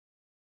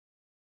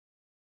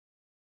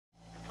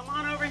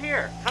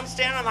here. Come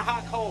stand on the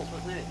hot coals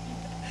with me.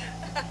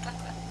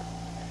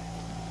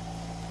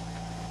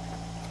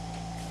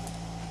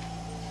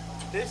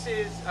 This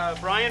is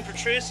Brian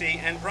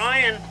Petrucci, and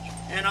Brian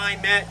and I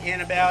met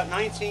in about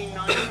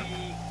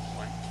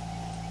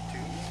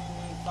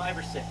 1995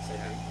 or 6, I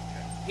think.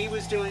 He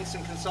was doing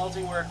some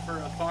consulting work for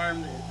a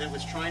farm that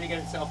was trying to get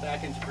itself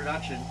back into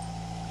production.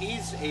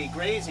 He's a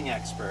grazing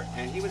expert,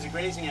 and he was a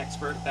grazing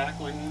expert back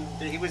when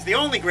he was the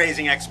only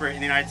grazing expert in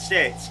the United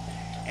States.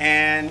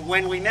 And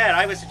when we met,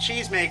 I was a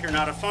cheesemaker,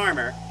 not a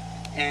farmer,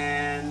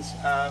 and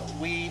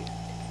we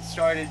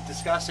started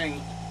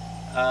discussing,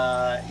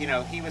 you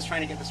know, he was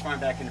trying to get this farm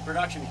back into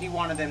production. He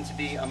wanted them to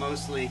be a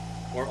mostly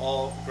or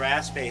all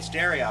grass-based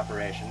dairy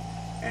operation,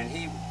 and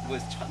he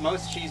was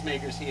most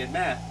cheesemakers he had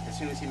met, as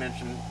soon as he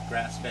mentioned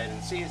grass-fed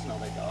and seasonal,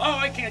 they go, oh,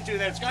 I can't do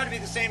that, it's got to be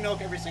the same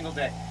milk every single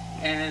day.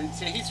 And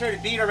so he sort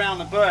of beat around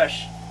the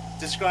bush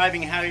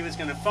describing how he was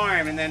going to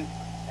farm, and then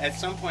at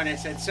some point I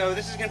said, so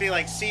this is going to be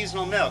like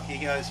seasonal milk? He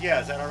goes,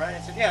 yeah, is that all right? I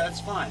said, yeah, that's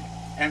fine.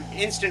 And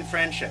instant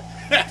friendship,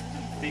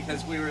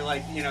 because we were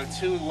like, you know,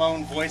 two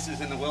lone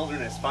voices in the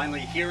wilderness,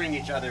 finally hearing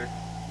each other,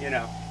 you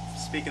know,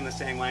 speaking the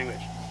same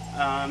language.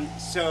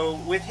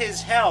 So with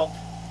his help,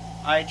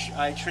 I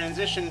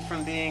transitioned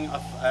from being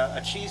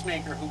a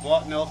cheesemaker who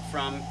bought milk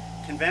from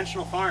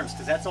conventional farms,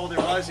 because that's all there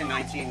was in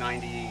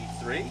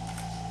 1993,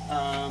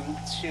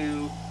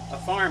 to a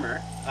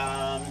farmer.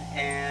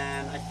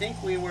 And I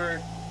think we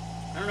were,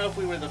 I don't know if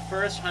we were the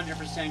first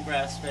 100%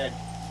 grass-fed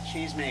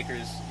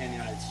cheesemakers in the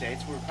United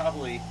States. We were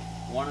probably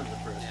one of the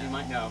first. Yeah. You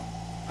might know.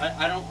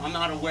 I'm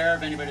not aware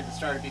of anybody that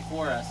started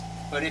before us,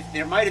 but if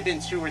there might have been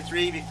 2 or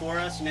 3 before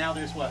us, now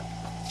there's what,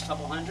 a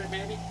couple hundred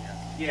maybe?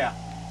 Yeah.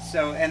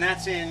 So, and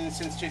that's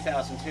since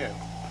 2002.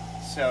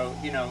 So,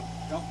 you know,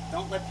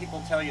 don't let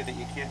people tell you that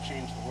you can't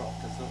change the world,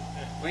 because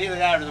we're either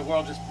that or the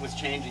world just was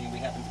changing and we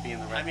happen to be in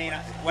the right place.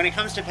 When it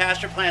comes to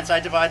pasture plants, I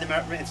divide them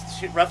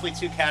into roughly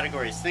 2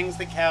 categories: things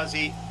that cows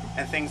eat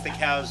and things that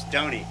cows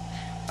don't eat.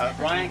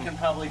 Brian can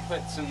probably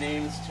put some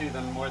names to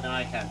them more than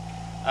I can.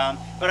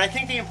 But I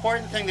think the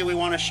important thing that we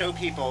want to show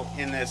people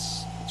in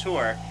this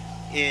tour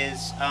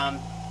is,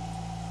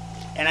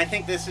 and I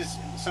think this is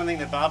something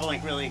that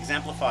Bobolink really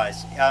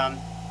exemplifies,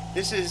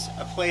 this is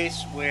a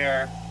place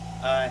where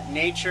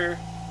nature,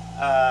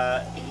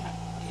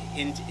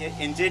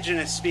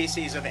 indigenous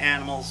species of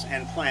animals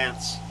and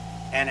plants,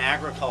 and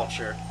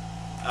agriculture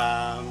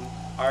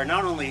are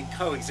not only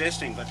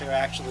coexisting, but they're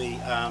actually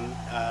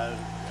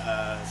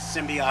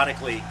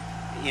symbiotically,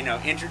 you know,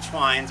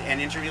 intertwined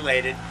and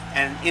interrelated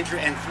and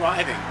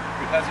thriving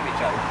because of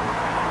each other.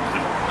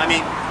 I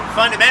mean,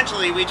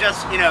 fundamentally, we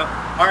just, you know,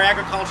 our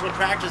agricultural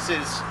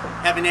practices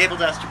have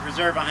enabled us to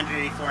preserve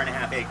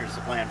 184.5 acres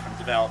of land from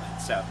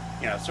development. So,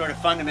 you know, sort of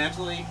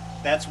fundamentally,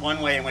 that's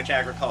one way in which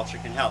agriculture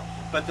can help.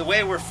 But the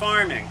way we're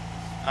farming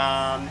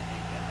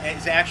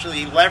is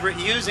actually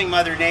using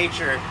Mother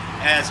Nature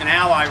as an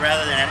ally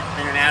rather than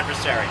an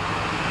adversary.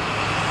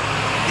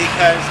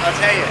 Because I'll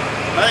tell you,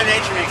 Mother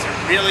Nature makes a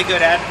really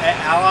good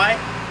ally.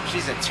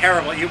 She's a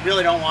terrible, you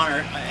really don't want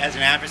her as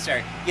an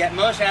adversary. Yet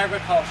most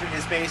agriculture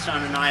is based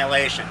on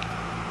annihilation,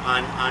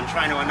 on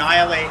trying to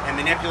annihilate and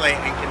manipulate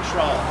and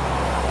control.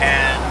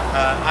 And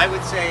I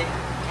would say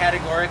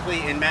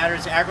categorically in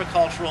matters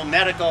agricultural,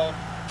 medical,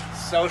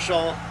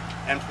 social,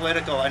 and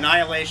political,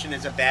 annihilation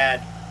is a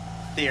bad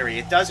theory.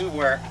 It doesn't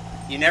work.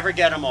 You never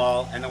get them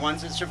all, and the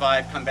ones that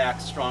survive come back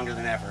stronger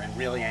than ever and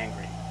really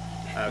angry.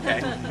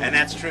 Okay? And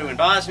that's true in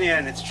Bosnia,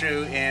 and it's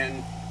true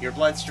in your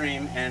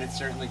bloodstream, and it's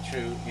certainly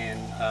true in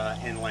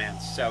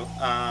lands. So,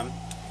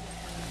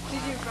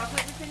 did you rub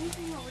it with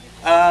anything, or would it?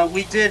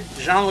 we did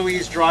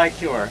Jean-Louis dry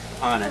cure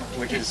on it,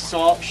 which is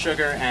salt,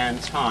 sugar, and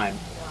thyme,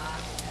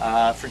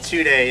 for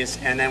 2 days,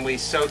 and then we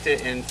soaked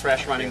it in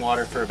fresh running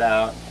water for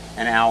about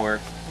an hour,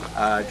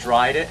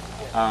 dried it,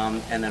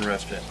 and then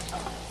roasted it.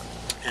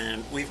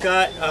 And we've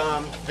got,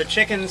 the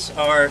chickens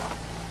are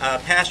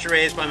pasture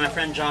raised by my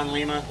friend John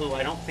Lima, who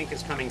I don't think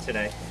is coming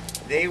today.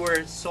 They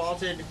were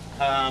salted,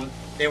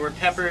 they were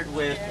peppered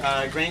with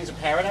grains of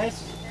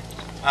paradise,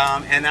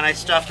 and then I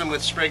stuffed them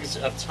with sprigs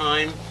of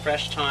thyme,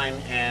 fresh thyme,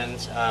 and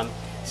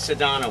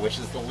sedana, which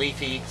is the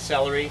leafy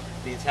celery,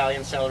 the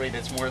Italian celery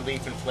that's more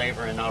leaf and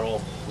flavor and not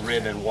all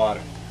rib and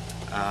water.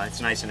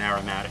 It's nice and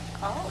aromatic.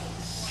 Oh.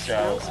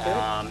 So,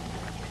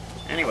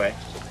 anyway,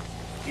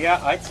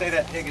 yeah, I'd say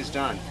that pig is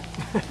done.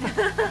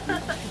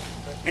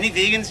 Any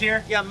vegans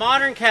here? Yeah,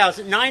 modern cows.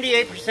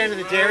 98% of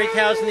the dairy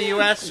cows in the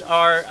U.S.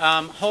 are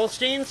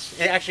Holsteins,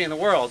 actually in the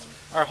world,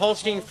 are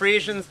Holstein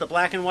Friesians, the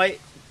black and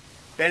white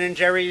Ben &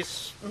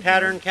 Jerry's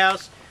pattern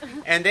cows.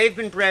 And they've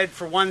been bred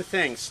for one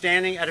thing: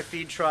 standing at a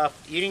feed trough,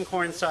 eating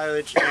corn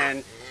silage,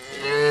 and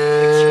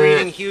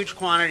excreting huge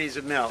quantities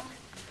of milk.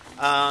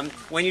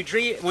 When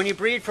you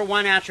breed for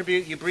one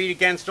attribute, you breed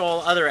against all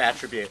other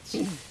attributes.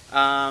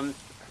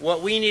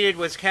 What we needed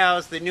was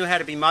cows that knew how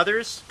to be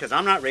mothers, because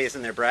I'm not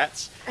raising their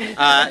brats,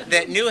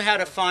 that knew how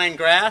to find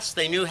grass,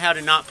 they knew how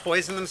to not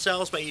poison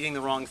themselves by eating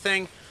the wrong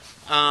thing,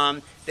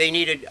 They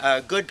needed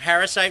good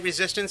parasite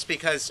resistance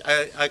because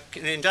an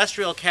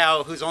industrial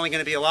cow who's only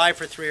going to be alive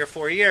for 3 or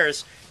 4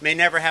 years may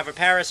never have a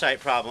parasite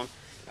problem.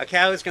 A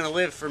cow who's going to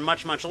live for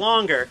much, much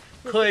longer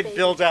could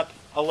build up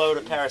a load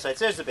of parasites.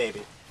 There's the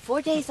baby.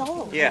 4 days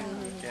old. Yeah.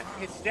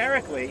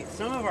 Hysterically,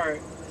 some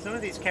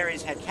of these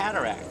carries had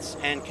cataracts,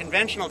 and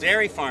conventional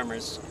dairy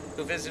farmers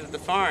who visited the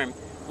farm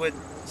would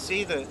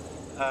see the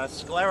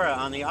sclera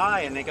on the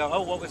eye, and they go,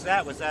 "Oh, what was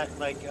that? Was that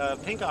like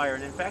pink eye or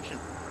an infection?"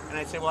 And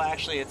I'd say, "Well,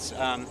 actually, it's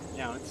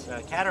it's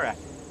cataract."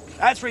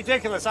 "That's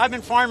ridiculous. I've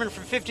been farming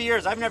for 50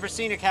 years. I've never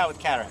seen a cow with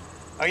cataract."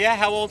 "Oh yeah,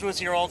 how old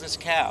was your oldest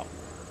cow?"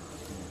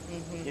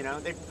 You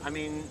know,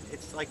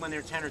 it's like when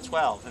they're 10 or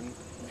 12, and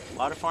a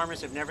lot of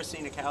farmers have never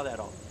seen a cow that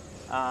old.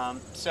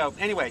 So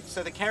anyway,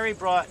 so the Kerry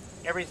brought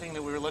everything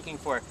that we were looking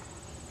for.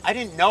 I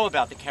didn't know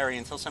about the Kerry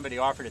until somebody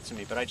offered it to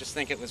me, but I just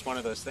think it was one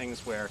of those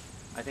things where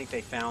I think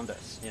they found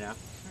us, you know.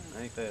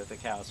 I think the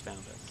cows found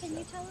us. Can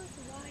you tell us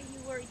why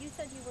you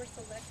said you were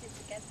selected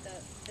to get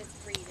this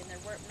breed, and there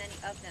weren't many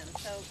of them.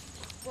 So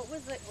what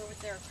was it? Was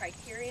there a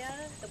criteria,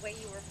 the way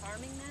you were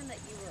farming them, that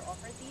you were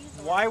offered these?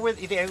 Or?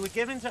 They were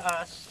given to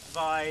us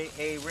by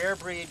a rare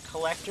breed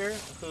collector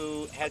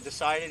who had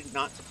decided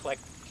not to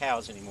collect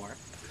cows anymore.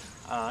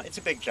 It's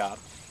a big job.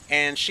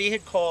 And she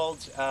had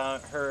called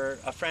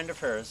a friend of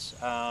hers,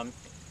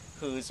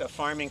 who's a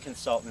farming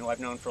consultant who I've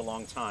known for a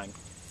long time.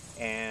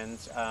 And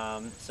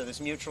so this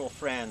mutual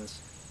friend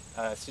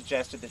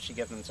suggested that she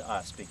give them to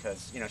us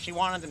because, she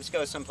wanted them to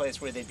go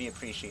someplace where they'd be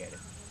appreciated.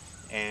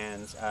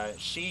 And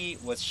she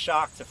was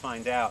shocked to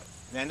find out,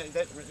 and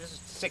this is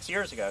 6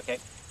 years ago, okay?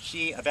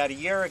 About a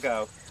year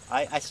ago,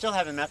 I still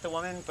haven't met the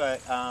woman,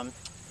 but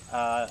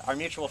our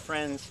mutual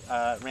friend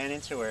ran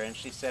into her and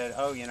she said,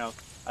 "Oh,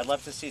 I'd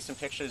love to see some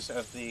pictures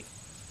of the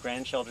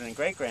grandchildren and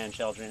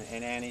great-grandchildren."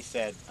 And Annie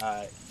said,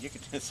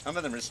 some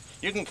of them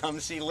you can come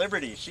see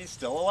Liberty. She's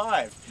still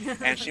alive.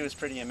 And she was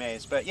pretty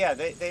amazed. But yeah,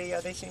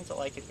 they seem to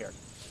like it here.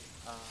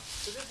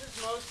 So this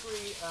is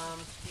mostly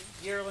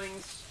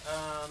yearlings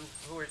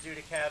who are due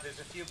to calve. There's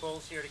a few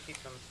bulls here to keep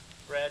them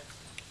bred.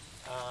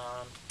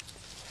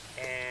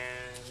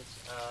 And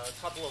a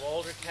couple of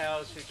older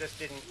cows who just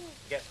didn't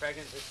get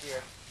pregnant this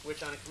year,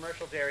 which on a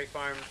commercial dairy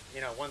farm,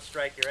 one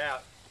strike you're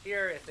out.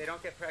 Here, if they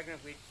don't get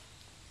pregnant, we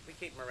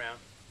keep them around.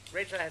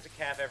 Rachel has a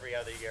calf every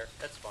other year.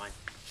 That's fine.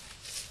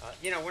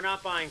 We're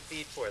not buying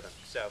feed for them,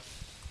 so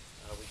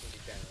we can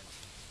be generous.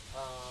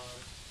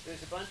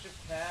 There's a bunch of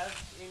calves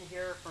in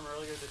here from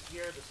earlier this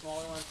year, the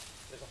smaller ones.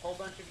 There's a whole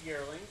bunch of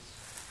yearlings.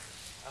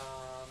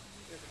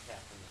 There's a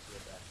calf in this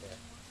year back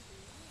there.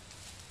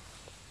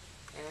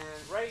 And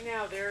right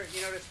now,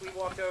 you notice we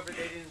walked over,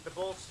 the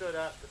bulls stood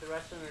up, but the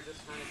rest of them are just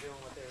kind of doing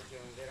what they were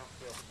doing. They don't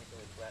feel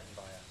particularly threatened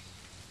by us.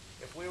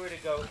 If we were to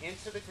go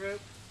into the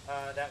group,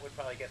 that would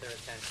probably get their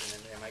attention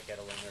and they might get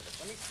a little nervous.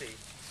 Let me see.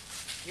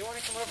 You want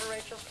to come over,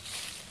 Rachel?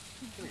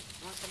 Come here.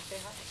 You want to come say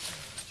hi?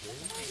 You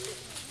want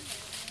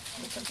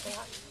to come say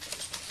hi?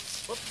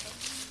 Whoops.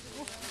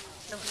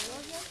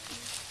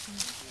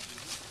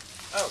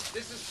 Oh,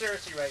 this is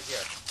Cersei right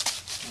here.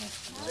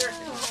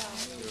 Cersei,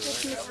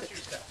 over to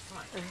yourself. Come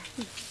on.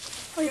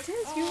 Oh, it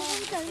is? You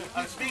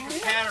are Speaking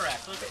of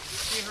cataracts, look at, you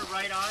see her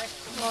right eye?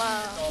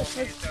 Wow.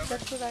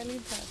 That's what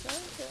Eileen has,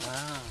 right?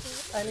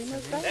 Wow. Eileen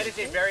has that? That is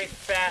a very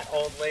fat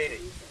old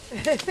lady.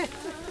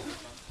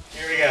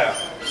 Here we go.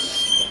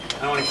 I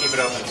don't want to keep it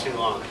open too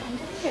long.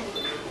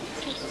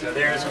 So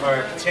there's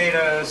our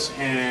potatoes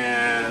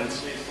and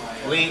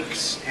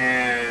leeks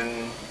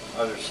and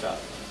other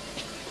stuff.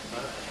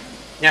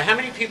 Now, how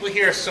many people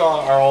here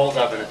saw our old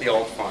oven at the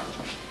old farm?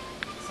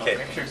 Okay.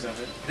 Pictures of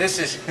it. This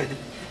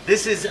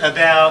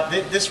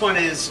one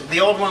is, the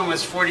old one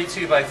was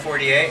 42 by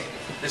 48.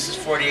 This is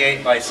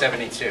 48 by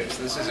 72.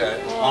 So this is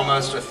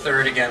almost a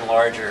third again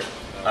larger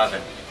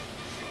oven.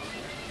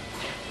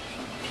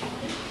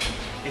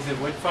 Is it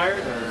wood fired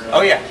or?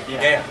 Oh yeah.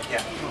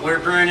 We're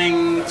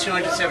burning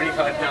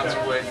 275 pounds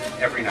of wood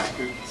every night,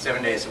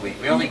 7 days a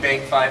week. We only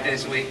bake 5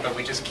 days a week, but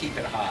we just keep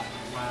it hot.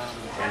 Wow.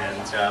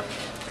 And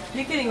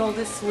You're getting all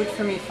this wood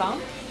from your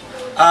farm?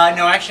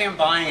 no, actually I'm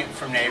buying it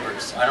from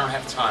neighbors. I don't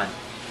have time.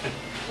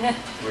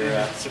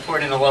 We're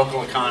supporting the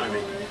local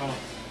economy. Oh.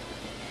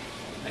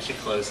 I should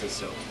close this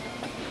so we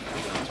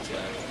don't have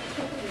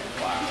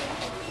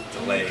to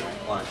delay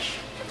lunch.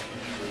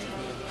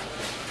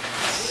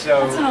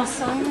 So, That's an old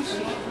sewing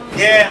machine.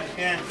 yeah.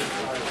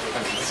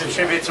 It's a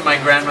tribute to my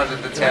grandmother,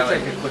 the tailor.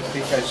 Take a quick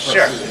peek. I just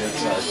Sure. want to see the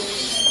inside.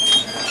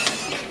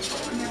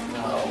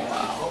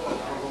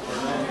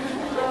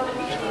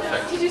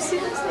 Did you see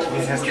this?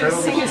 Has You're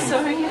going to see a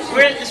sewing machine?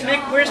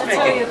 Where's That's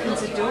how he Mickey?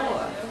 opens a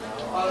door.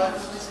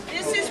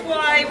 This is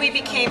why we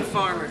became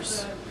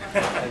farmers.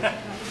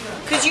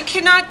 Because you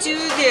cannot do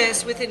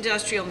this with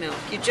industrial milk.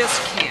 You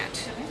just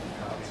can't.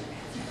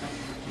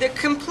 The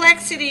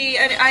complexity,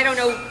 and I don't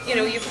know,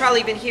 you've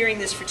probably been hearing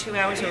this for 2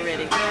 hours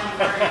already.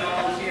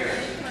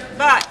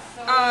 But,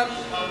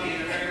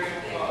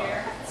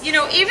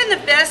 even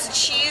the best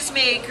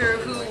cheesemaker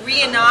who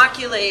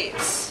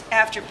re-inoculates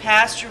after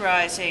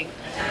pasteurizing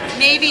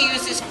maybe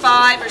uses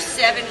 5 or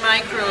 7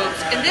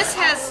 microbes. And this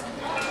has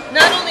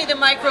not only the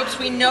microbes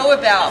we know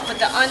about, but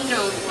the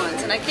unknown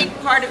ones. And I think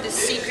part of the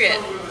secret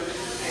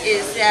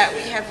is that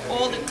we have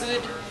all the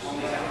good,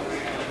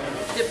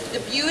 the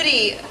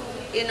beauty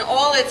in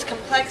all its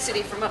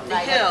complexity from up the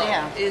hill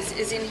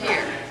is in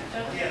here.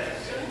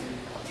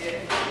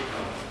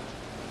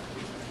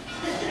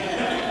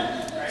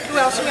 Who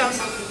else? Who else?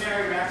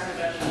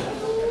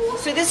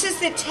 So this is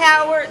the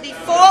tower, the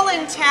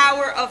fallen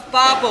tower of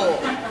Babel.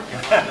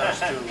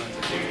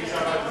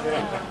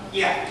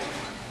 Yeah.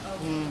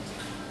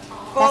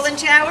 Fallen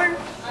tower?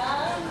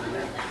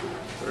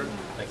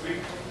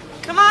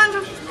 Come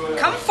on,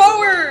 come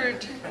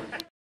forward.